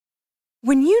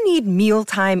When you need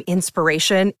mealtime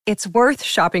inspiration, it's worth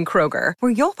shopping Kroger,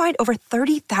 where you'll find over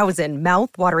 30,000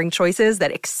 mouth-watering choices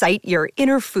that excite your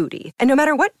inner foodie. And no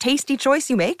matter what tasty choice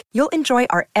you make, you'll enjoy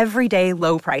our everyday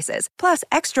low prices, plus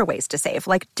extra ways to save,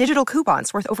 like digital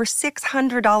coupons worth over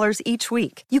 $600 each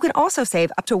week. You can also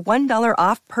save up to $1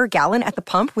 off per gallon at the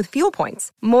pump with fuel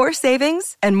points. More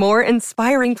savings and more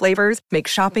inspiring flavors make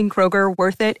shopping Kroger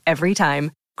worth it every time.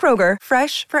 Kroger,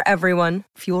 fresh for everyone.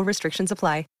 Fuel restrictions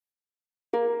apply.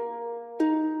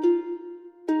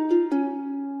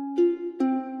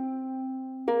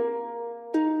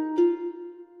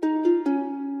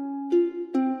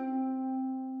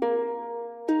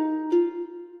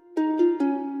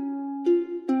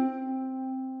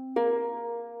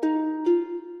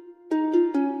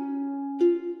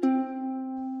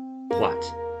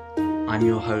 What? I'm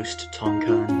your host, Tom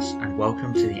Kearns, and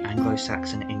welcome to the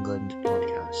Anglo-Saxon England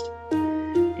podcast.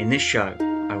 In this show,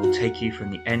 I will take you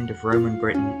from the end of Roman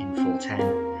Britain in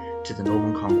 410 to the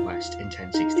Norman Conquest in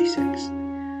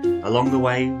 1066. Along the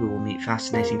way, we will meet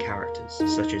fascinating characters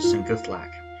such as St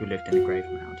Guthlac, who lived in a grave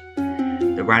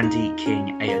mound, the randy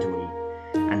King Eadwy,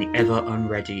 and the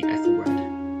ever-unready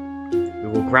Ethelred. We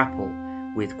will grapple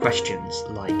with questions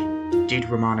like, did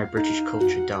Romano-British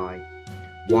culture die?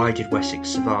 Why did Wessex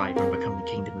survive and become the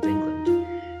Kingdom of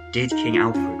England? Did King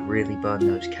Alfred really burn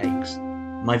those cakes?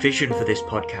 My vision for this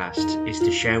podcast is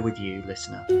to share with you,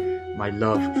 listener, my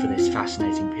love for this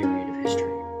fascinating period of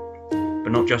history.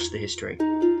 But not just the history.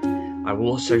 I will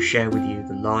also share with you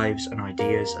the lives and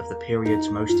ideas of the period's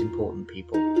most important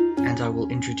people, and I will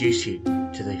introduce you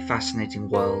to the fascinating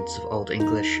worlds of Old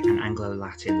English and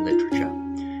Anglo-Latin literature,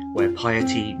 where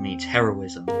piety meets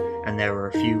heroism, and there are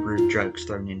a few rude jokes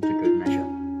thrown in for good measure.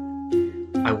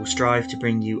 I will strive to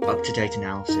bring you up-to-date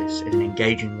analysis in an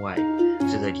engaging way,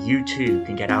 so that you too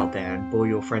can get out there and bore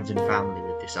your friends and family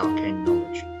with this arcane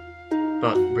knowledge.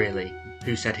 But really,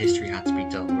 who said history had to be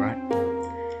dull, right?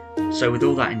 So with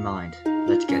all that in mind,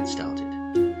 let's get started.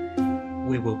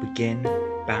 We will begin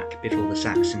back before the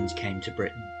Saxons came to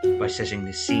Britain, by setting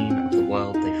the scene of the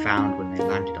world they found when they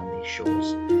landed on these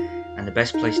shores. And the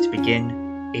best place to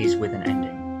begin is with an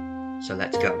ending. So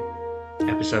let's go.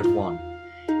 Episode 1.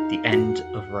 The End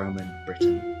of Roman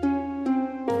Britain.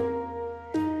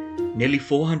 Nearly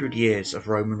 400 years of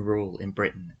Roman rule in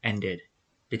Britain ended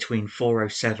between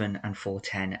 407 and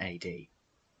 410 AD.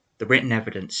 The written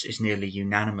evidence is nearly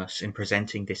unanimous in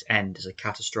presenting this end as a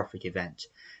catastrophic event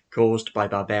caused by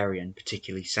barbarian,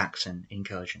 particularly Saxon,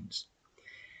 incursions.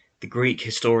 The Greek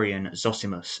historian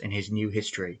Zosimus, in his New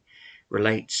History,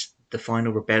 relates the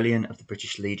final rebellion of the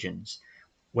British legions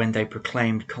when they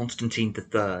proclaimed Constantine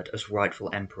III as rightful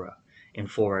emperor in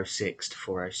 406 to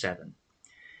 407.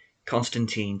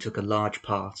 Constantine took a large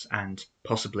part, and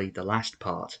possibly the last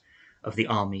part, of the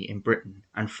army in Britain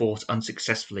and fought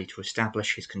unsuccessfully to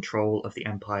establish his control of the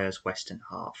empire's western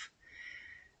half.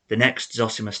 The next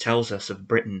Zosimus tells us of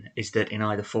Britain is that in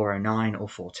either 409 or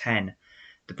 410,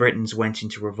 the Britons went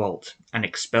into revolt and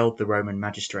expelled the Roman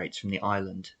magistrates from the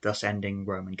island, thus ending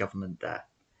Roman government there.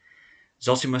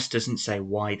 Zosimus doesn't say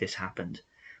why this happened,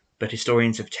 but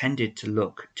historians have tended to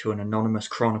look to an anonymous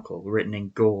chronicle written in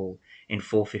Gaul in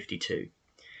 452,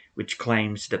 which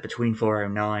claims that between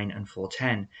 409 and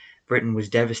 410, Britain was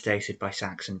devastated by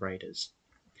Saxon raiders.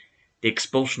 The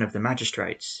expulsion of the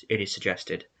magistrates, it is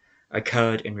suggested,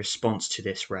 occurred in response to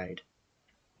this raid.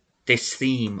 This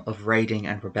theme of raiding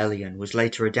and rebellion was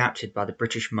later adapted by the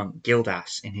British monk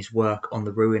Gildas in his work on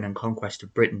the ruin and conquest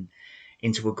of Britain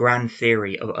into a grand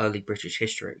theory of early British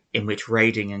history, in which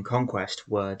raiding and conquest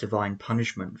were divine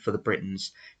punishment for the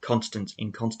Britons' constant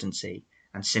inconstancy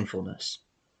and sinfulness.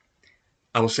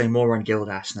 I will say more on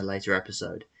Gildas in a later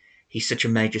episode. He's such a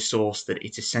major source that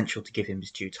it's essential to give him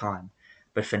his due time,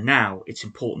 but for now it's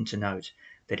important to note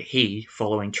that he,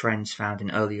 following trends found in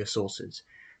earlier sources,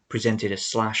 presented a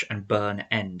slash and burn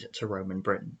end to Roman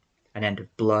Britain, an end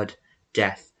of blood,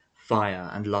 death,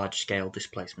 fire, and large-scale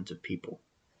displacement of people.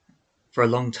 For a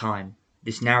long time,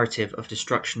 this narrative of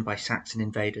destruction by Saxon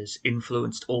invaders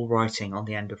influenced all writing on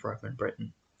the end of Roman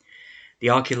Britain. The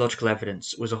archaeological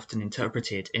evidence was often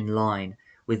interpreted in line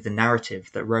with the narrative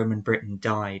that Roman Britain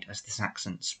died as the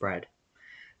Saxons spread.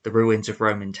 The ruins of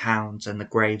Roman towns and the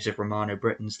graves of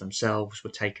Romano-Britons themselves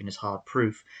were taken as hard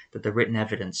proof that the written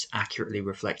evidence accurately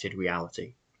reflected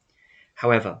reality.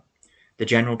 However, the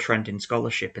general trend in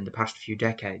scholarship in the past few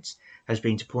decades has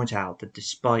been to point out that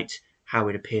despite how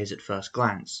it appears at first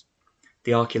glance,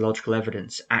 the archaeological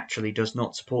evidence actually does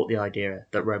not support the idea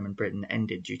that Roman Britain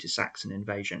ended due to Saxon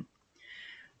invasion.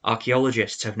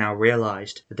 Archaeologists have now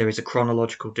realized that there is a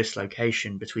chronological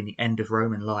dislocation between the end of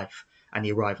Roman life and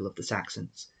the arrival of the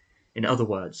Saxons. In other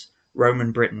words,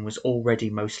 Roman Britain was already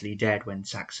mostly dead when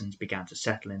Saxons began to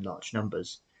settle in large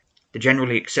numbers. The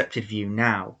generally accepted view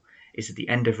now is that the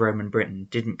end of Roman Britain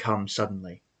didn't come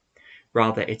suddenly.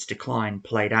 Rather, its decline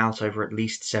played out over at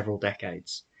least several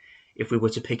decades. If we were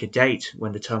to pick a date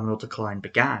when the terminal decline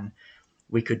began,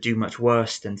 we could do much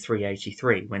worse than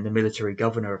 383, when the military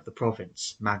governor of the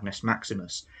province, Magnus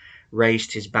Maximus,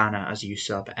 raised his banner as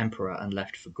usurper emperor and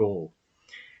left for Gaul.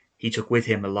 He took with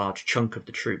him a large chunk of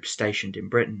the troops stationed in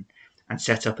Britain, and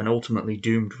set up an ultimately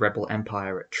doomed rebel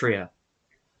empire at Trier.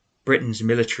 Britain's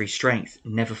military strength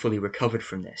never fully recovered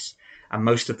from this, and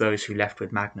most of those who left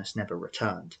with Magnus never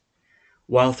returned.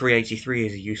 While 383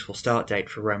 is a useful start date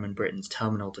for Roman Britain's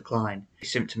terminal decline,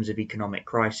 symptoms of economic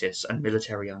crisis and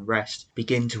military unrest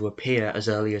begin to appear as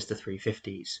early as the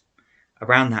 350s.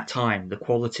 Around that time, the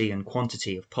quality and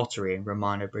quantity of pottery in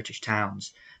Romano British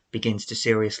towns begins to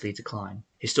seriously decline.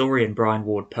 Historian Brian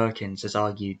Ward Perkins has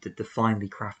argued that the finely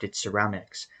crafted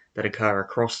ceramics that occur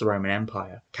across the Roman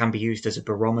Empire can be used as a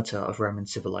barometer of Roman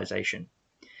civilization.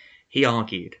 He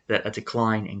argued that a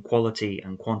decline in quality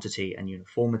and quantity and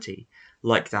uniformity,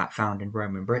 like that found in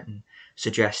Roman Britain,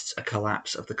 suggests a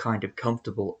collapse of the kind of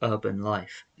comfortable urban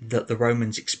life that the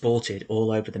Romans exported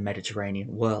all over the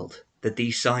Mediterranean world. That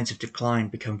these signs of decline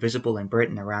become visible in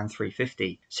Britain around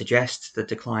 350 suggests that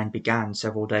decline began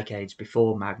several decades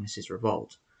before Magnus's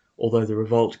revolt, although the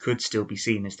revolt could still be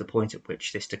seen as the point at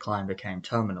which this decline became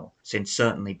terminal, since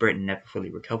certainly Britain never fully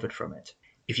recovered from it.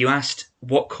 If you asked,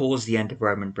 what caused the end of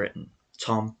Roman Britain?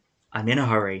 Tom, I'm in a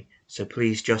hurry, so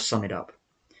please just sum it up.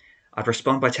 I'd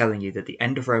respond by telling you that the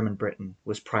end of Roman Britain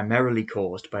was primarily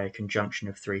caused by a conjunction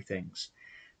of three things: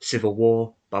 civil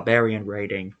war, barbarian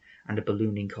raiding, and a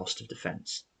ballooning cost of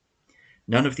defence.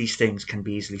 None of these things can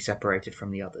be easily separated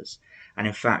from the others, and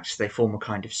in fact they form a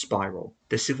kind of spiral.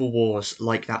 The civil wars,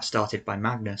 like that started by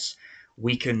Magnus,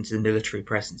 weakened the military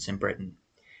presence in Britain.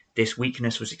 This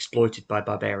weakness was exploited by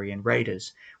barbarian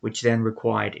raiders, which then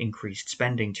required increased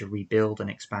spending to rebuild and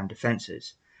expand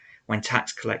defences. When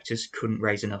tax collectors couldn't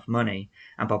raise enough money,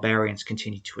 and barbarians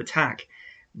continued to attack,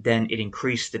 then it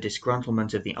increased the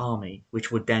disgruntlement of the army, which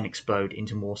would then explode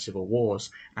into more civil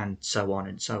wars, and so on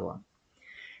and so on.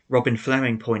 Robin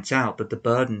Fleming points out that the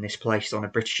burden this placed on a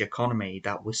British economy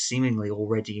that was seemingly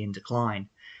already in decline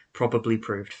probably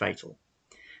proved fatal.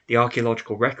 The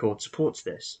archaeological record supports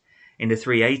this. In the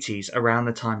 380s, around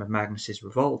the time of Magnus's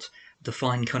revolt, the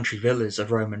fine country villas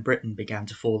of Roman Britain began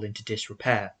to fall into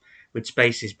disrepair, with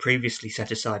spaces previously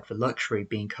set aside for luxury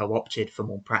being co-opted for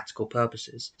more practical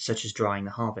purposes, such as drying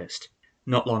the harvest.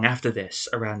 Not long after this,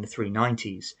 around the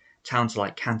 390s, towns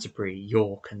like Canterbury,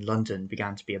 York, and London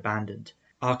began to be abandoned.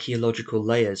 Archaeological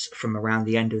layers from around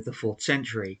the end of the 4th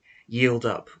century yield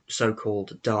up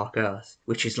so-called dark earth,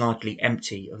 which is largely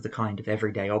empty of the kind of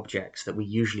everyday objects that we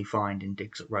usually find in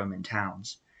digs at Roman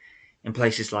towns. In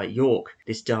places like York,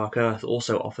 this dark earth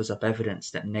also offers up evidence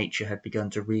that nature had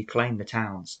begun to reclaim the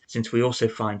towns, since we also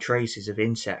find traces of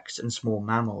insects and small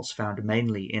mammals found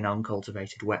mainly in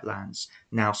uncultivated wetlands,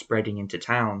 now spreading into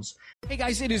towns. Hey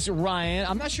guys, it is Ryan.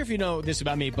 I'm not sure if you know this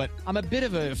about me, but I'm a bit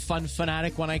of a fun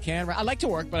fanatic when I can. I like to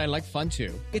work, but I like fun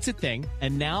too. It's a thing.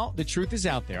 And now the truth is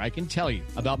out there. I can tell you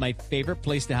about my favorite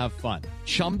place to have fun.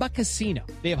 Chumba Casino.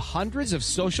 They have hundreds of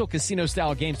social casino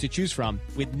style games to choose from,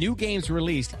 with new games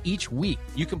released each week.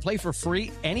 You can play for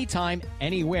free anytime,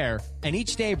 anywhere, and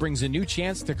each day brings a new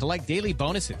chance to collect daily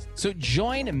bonuses. So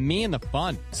join me in the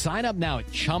fun. Sign up now at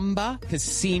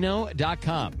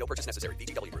ChumbaCasino.com. No purchase necessary.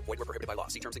 VGW Group. Void where prohibited by law.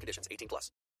 See terms and conditions.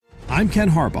 18+. I'm Ken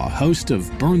Harbaugh, host of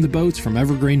Burn the Boats from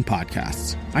Evergreen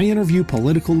Podcasts. I interview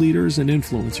political leaders and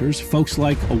influencers, folks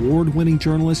like award-winning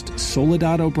journalist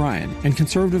Soledad O'Brien and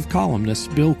conservative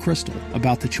columnist Bill Kristol,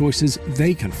 about the choices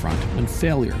they confront when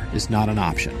failure is not an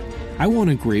option. I won't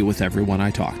agree with everyone I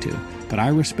talk to, but I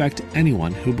respect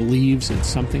anyone who believes in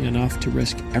something enough to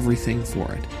risk everything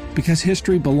for it. Because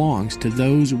history belongs to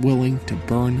those willing to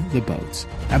burn the boats.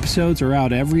 Episodes are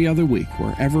out every other week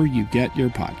wherever you get your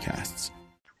podcasts.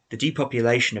 The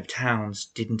depopulation of towns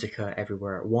didn't occur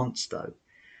everywhere at once, though.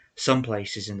 Some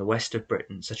places in the west of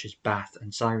Britain, such as Bath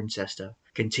and Cirencester,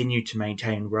 continued to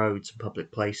maintain roads and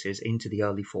public places into the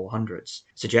early 400s,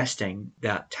 suggesting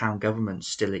that town governments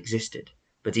still existed.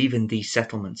 But even these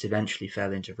settlements eventually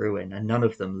fell into ruin, and none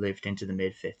of them lived into the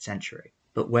mid-5th century.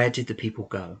 But where did the people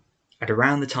go? At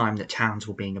around the time that towns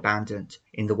were being abandoned,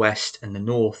 in the west and the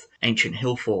north, ancient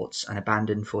hill forts and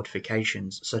abandoned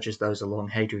fortifications, such as those along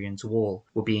Hadrian's Wall,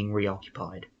 were being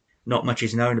reoccupied. Not much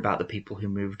is known about the people who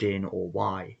moved in or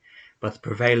why, but the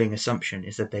prevailing assumption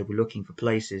is that they were looking for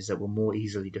places that were more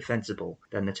easily defensible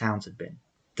than the towns had been.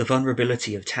 The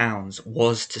vulnerability of towns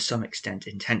was to some extent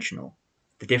intentional.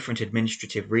 The different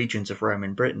administrative regions of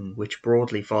Roman Britain, which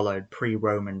broadly followed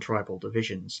pre-Roman tribal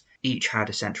divisions, each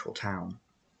had a central town.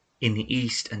 In the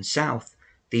east and south,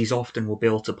 these often were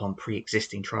built upon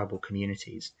pre-existing tribal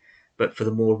communities, but for the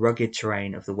more rugged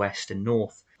terrain of the west and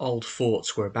north, old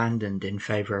forts were abandoned in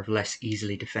favour of less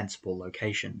easily defensible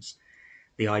locations.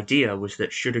 The idea was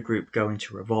that should a group go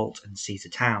into revolt and seize a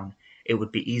town, it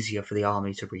would be easier for the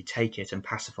army to retake it and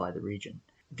pacify the region.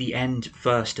 The end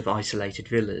first of isolated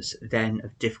villas, then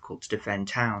of difficult to defend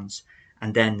towns,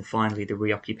 and then finally the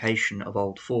reoccupation of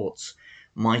old forts,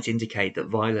 might indicate that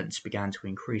violence began to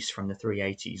increase from the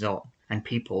 380s on, and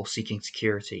people seeking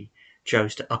security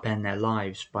chose to upend their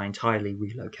lives by entirely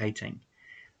relocating.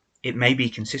 It may be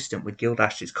consistent with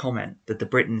Gildash's comment that the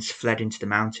Britons fled into the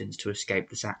mountains to escape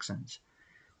the Saxons.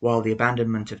 While the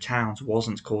abandonment of towns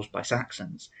wasn't caused by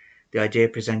Saxons, the idea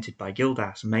presented by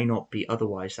Gildas may not be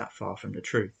otherwise that far from the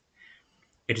truth.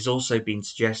 It has also been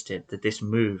suggested that this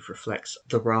move reflects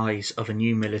the rise of a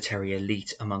new military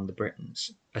elite among the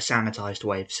Britons, a sanitized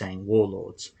way of saying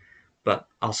warlords, but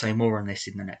I'll say more on this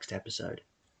in the next episode.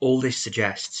 All this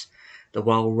suggests that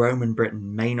while Roman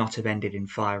Britain may not have ended in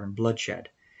fire and bloodshed,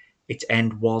 its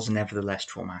end was nevertheless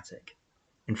traumatic.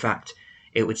 In fact,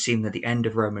 it would seem that the end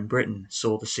of Roman Britain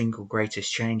saw the single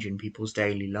greatest change in people's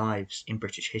daily lives in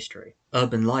British history.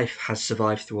 Urban life has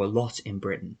survived through a lot in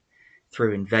Britain,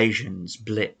 through invasions,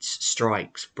 Blitz,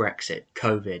 strikes, Brexit,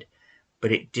 COVID,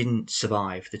 but it didn't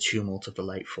survive the tumult of the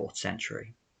late 4th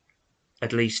century.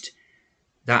 At least,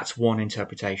 that's one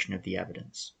interpretation of the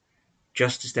evidence.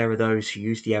 Just as there are those who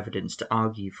use the evidence to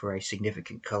argue for a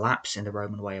significant collapse in the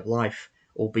Roman way of life,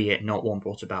 albeit not one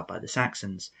brought about by the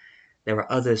Saxons, there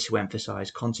are others who emphasize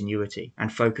continuity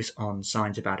and focus on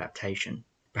signs of adaptation.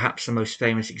 Perhaps the most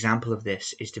famous example of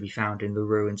this is to be found in the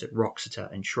ruins at Wroxeter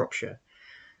in Shropshire.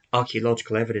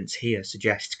 Archaeological evidence here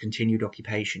suggests continued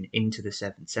occupation into the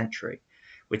 7th century,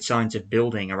 with signs of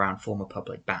building around former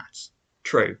public baths.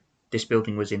 True, this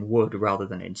building was in wood rather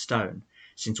than in stone,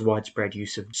 since widespread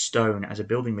use of stone as a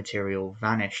building material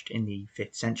vanished in the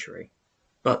 5th century.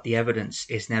 But the evidence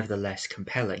is nevertheless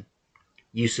compelling.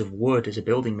 Use of wood as a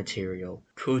building material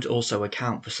could also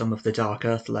account for some of the dark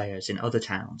earth layers in other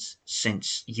towns,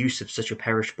 since use of such a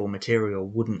perishable material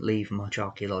wouldn't leave much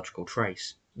archaeological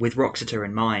trace. With Wroxeter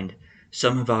in mind,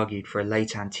 some have argued for a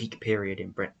late antique period in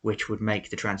Britain, which would make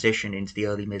the transition into the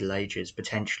early Middle Ages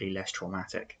potentially less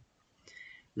traumatic.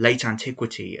 Late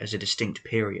antiquity as a distinct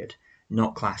period,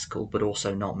 not classical but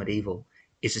also not medieval,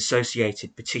 is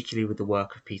associated particularly with the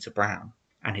work of Peter Brown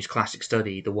and his classic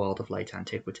study, The World of Late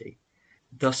Antiquity.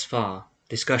 Thus far,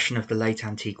 discussion of the late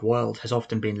antique world has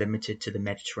often been limited to the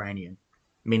Mediterranean,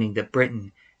 meaning that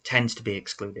Britain tends to be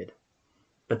excluded.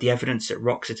 But the evidence at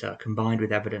Wroxeter, combined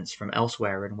with evidence from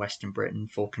elsewhere in Western Britain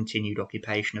for continued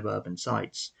occupation of urban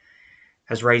sites,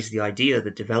 has raised the idea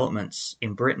that developments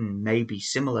in Britain may be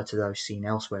similar to those seen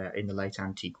elsewhere in the late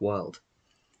antique world.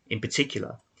 In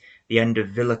particular, the end of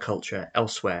villa culture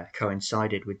elsewhere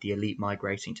coincided with the elite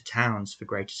migrating to towns for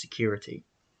greater security.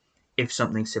 If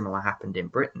something similar happened in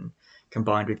Britain,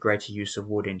 combined with greater use of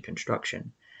wood in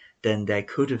construction, then there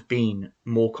could have been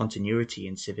more continuity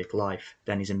in civic life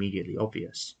than is immediately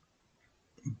obvious.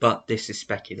 But this is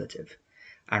speculative,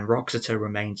 and Wroxeter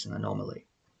remains an anomaly.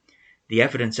 The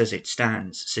evidence as it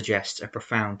stands suggests a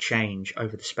profound change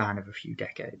over the span of a few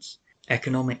decades.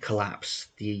 Economic collapse,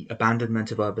 the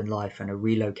abandonment of urban life, and a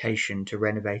relocation to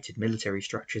renovated military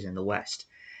structures in the West.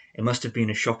 It must have been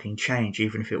a shocking change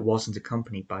even if it wasn't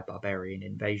accompanied by barbarian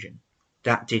invasion.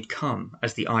 That did come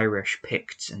as the Irish,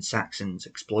 Picts and Saxons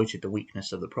exploited the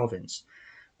weakness of the province,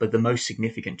 but the most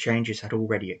significant changes had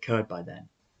already occurred by then.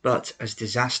 But as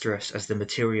disastrous as the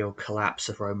material collapse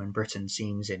of Roman Britain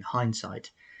seems in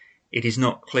hindsight, it is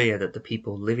not clear that the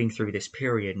people living through this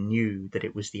period knew that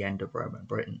it was the end of Roman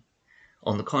Britain.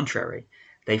 On the contrary,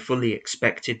 they fully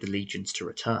expected the legions to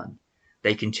return.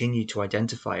 They continued to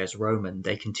identify as Roman,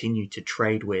 they continued to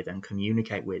trade with and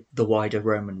communicate with the wider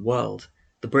Roman world.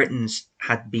 The Britons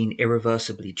had been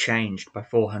irreversibly changed by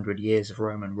 400 years of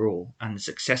Roman rule, and the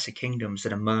successor kingdoms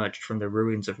that emerged from the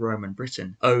ruins of Roman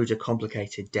Britain owed a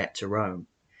complicated debt to Rome.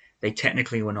 They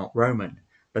technically were not Roman,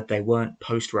 but they weren't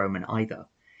post-Roman either.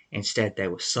 Instead, they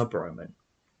were sub-Roman.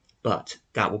 But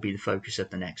that will be the focus of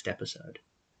the next episode.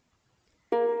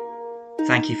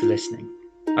 Thank you for listening.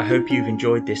 I hope you've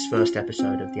enjoyed this first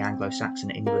episode of the Anglo-Saxon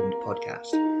England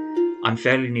podcast. I'm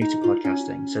fairly new to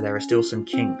podcasting, so there are still some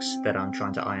kinks that I'm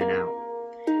trying to iron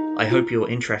out. I hope your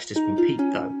interest has been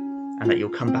piqued though, and that you'll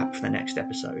come back for the next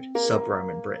episode,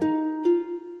 Sub-Roman Britain.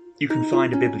 You can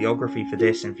find a bibliography for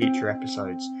this and future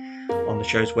episodes on the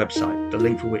show's website, the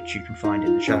link for which you can find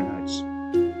in the show notes.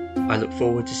 I look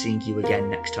forward to seeing you again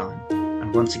next time.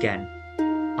 And once again,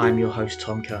 I'm your host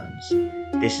Tom Kearns.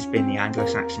 This has been the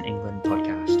Anglo-Saxon England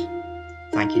podcast.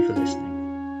 Thank you for listening.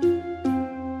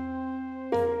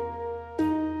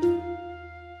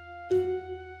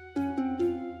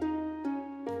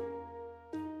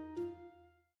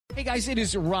 Hey guys, it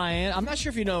is Ryan. I'm not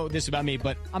sure if you know this about me,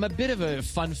 but I'm a bit of a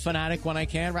fun fanatic when I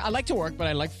can. I like to work, but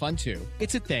I like fun too.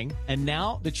 It's a thing. And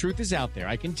now the truth is out there.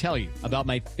 I can tell you about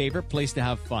my favorite place to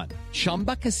have fun.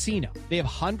 Chumba Casino. They have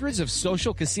hundreds of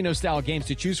social casino style games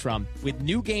to choose from with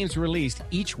new games released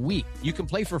each week. You can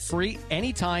play for free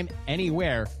anytime,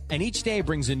 anywhere. And each day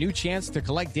brings a new chance to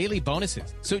collect daily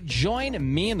bonuses. So join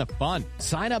me in the fun.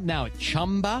 Sign up now at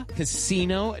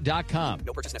ChumbaCasino.com.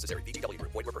 No purchase necessary. VGW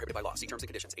Group. Void where prohibited by law. See terms and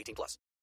conditions. 18+.